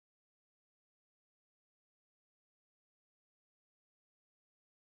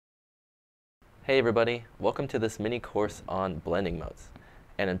Hey everybody, welcome to this mini course on blending modes.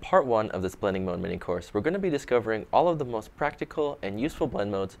 And in part 1 of this blending mode mini course, we're going to be discovering all of the most practical and useful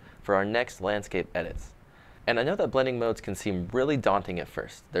blend modes for our next landscape edits. And I know that blending modes can seem really daunting at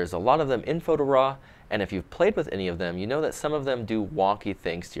first. There's a lot of them in Photo Raw, and if you've played with any of them, you know that some of them do wonky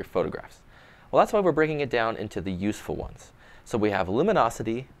things to your photographs. Well, that's why we're breaking it down into the useful ones. So we have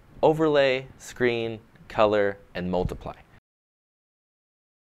luminosity, overlay, screen, color, and multiply.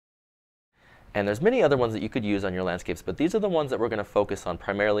 And there's many other ones that you could use on your landscapes, but these are the ones that we're going to focus on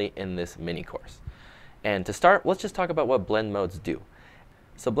primarily in this mini course. And to start, let's just talk about what blend modes do.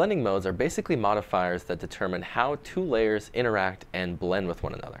 So blending modes are basically modifiers that determine how two layers interact and blend with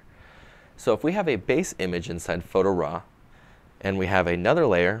one another. So if we have a base image inside Photo Raw, and we have another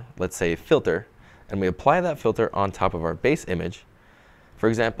layer, let's say filter, and we apply that filter on top of our base image, for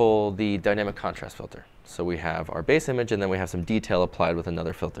example, the dynamic contrast filter. So we have our base image, and then we have some detail applied with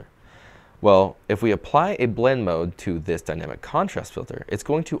another filter. Well, if we apply a blend mode to this dynamic contrast filter, it's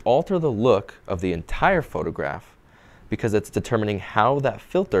going to alter the look of the entire photograph because it's determining how that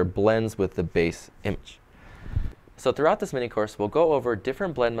filter blends with the base image. So throughout this mini course, we'll go over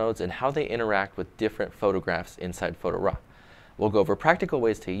different blend modes and how they interact with different photographs inside Photo Raw. We'll go over practical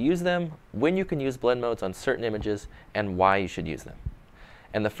ways to use them, when you can use blend modes on certain images, and why you should use them.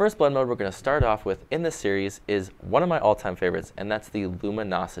 And the first blend mode we're going to start off with in this series is one of my all-time favorites, and that's the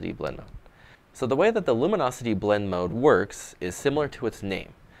Luminosity Blend Mode. So the way that the Luminosity Blend Mode works is similar to its name.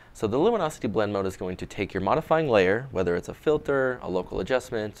 So the Luminosity Blend Mode is going to take your modifying layer, whether it's a filter, a local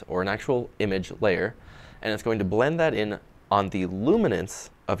adjustment, or an actual image layer, and it's going to blend that in on the luminance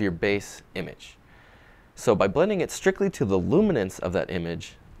of your base image. So by blending it strictly to the luminance of that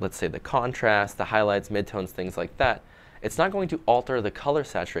image, let's say the contrast, the highlights, midtones, things like that, it's not going to alter the color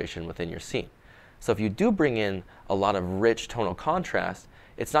saturation within your scene. So if you do bring in a lot of rich tonal contrast,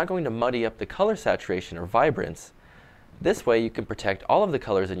 it's not going to muddy up the color saturation or vibrance. This way you can protect all of the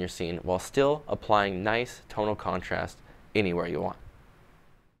colors in your scene while still applying nice tonal contrast anywhere you want.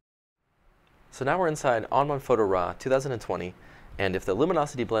 So now we're inside On Photo Raw 2020, and if the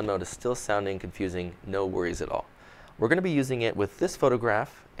Luminosity Blend Mode is still sounding confusing, no worries at all. We're going to be using it with this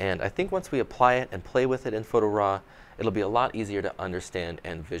photograph, and I think once we apply it and play with it in Photo Raw, it'll be a lot easier to understand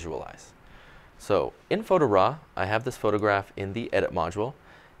and visualize. So in Photo Raw, I have this photograph in the Edit module,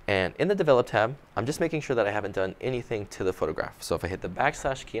 and in the Develop tab, I'm just making sure that I haven't done anything to the photograph. So if I hit the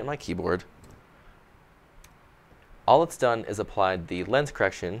backslash key on my keyboard, all it's done is applied the lens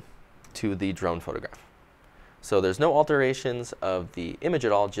correction to the drone photograph. So there's no alterations of the image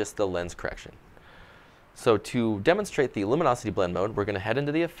at all, just the lens correction. So to demonstrate the Luminosity Blend Mode, we're going to head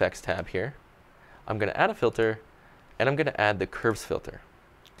into the Effects tab here. I'm going to add a filter, and I'm going to add the Curves filter.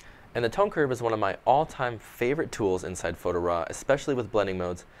 And the tone curve is one of my all-time favorite tools inside Photo Raw, especially with blending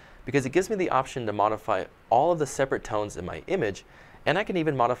modes, because it gives me the option to modify all of the separate tones in my image, and I can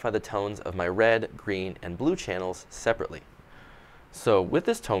even modify the tones of my red, green, and blue channels separately. So with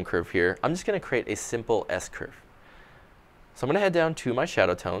this tone curve here, I'm just going to create a simple S-curve. So I'm going to head down to my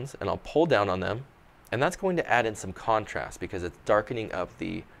shadow tones, and I'll pull down on them, and that's going to add in some contrast because it's darkening up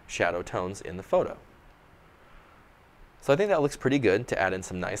the shadow tones in the photo. So I think that looks pretty good to add in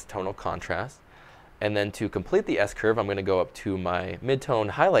some nice tonal contrast. And then to complete the S-curve, I'm going to go up to my mid-tone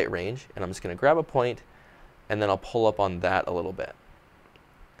highlight range, and I'm just going to grab a point, and then I'll pull up on that a little bit.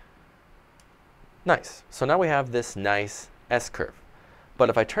 Nice. So now we have this nice S-curve. But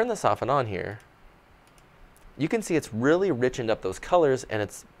if I turn this off and on here, you can see it's really richened up those colors, and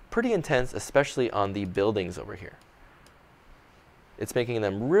it's pretty intense, especially on the buildings over here. It's making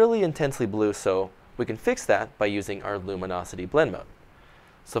them really intensely blue, so we can fix that by using our Luminosity Blend Mode.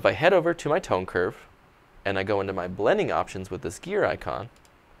 So if I head over to my tone curve and I go into my blending options with this gear icon,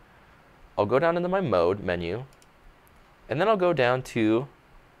 I'll go down into my mode menu, and then I'll go down to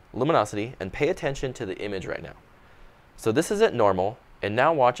luminosity and pay attention to the image right now. So this is at normal, and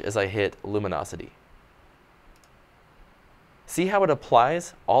now watch as I hit luminosity. See how it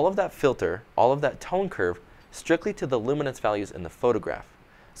applies all of that filter, all of that tone curve, strictly to the luminance values in the photograph.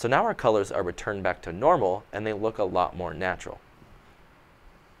 So now our colors are returned back to normal, and they look a lot more natural.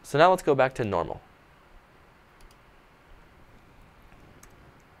 So now let's go back to normal.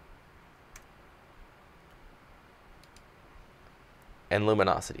 And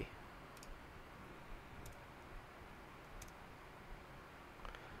luminosity.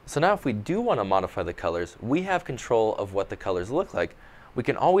 So now if we do want to modify the colors, we have control of what the colors look like. We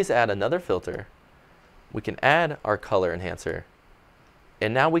can always add another filter. We can add our color enhancer.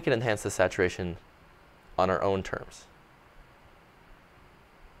 And now we can enhance the saturation on our own terms.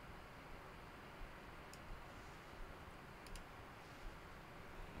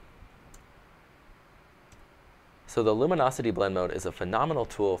 So the Luminosity Blend Mode is a phenomenal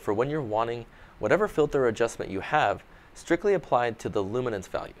tool for when you're wanting whatever filter or adjustment you have strictly applied to the luminance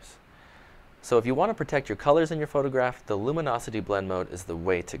values. So if you want to protect your colors in your photograph, the Luminosity Blend Mode is the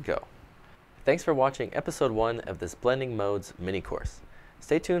way to go. Thanks for watching episode 1 of this Blending Modes mini course.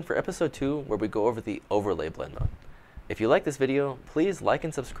 Stay tuned for episode 2 where we go over the Overlay Blend Mode. If you like this video, please like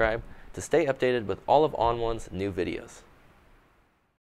and subscribe to stay updated with all of On1's new videos.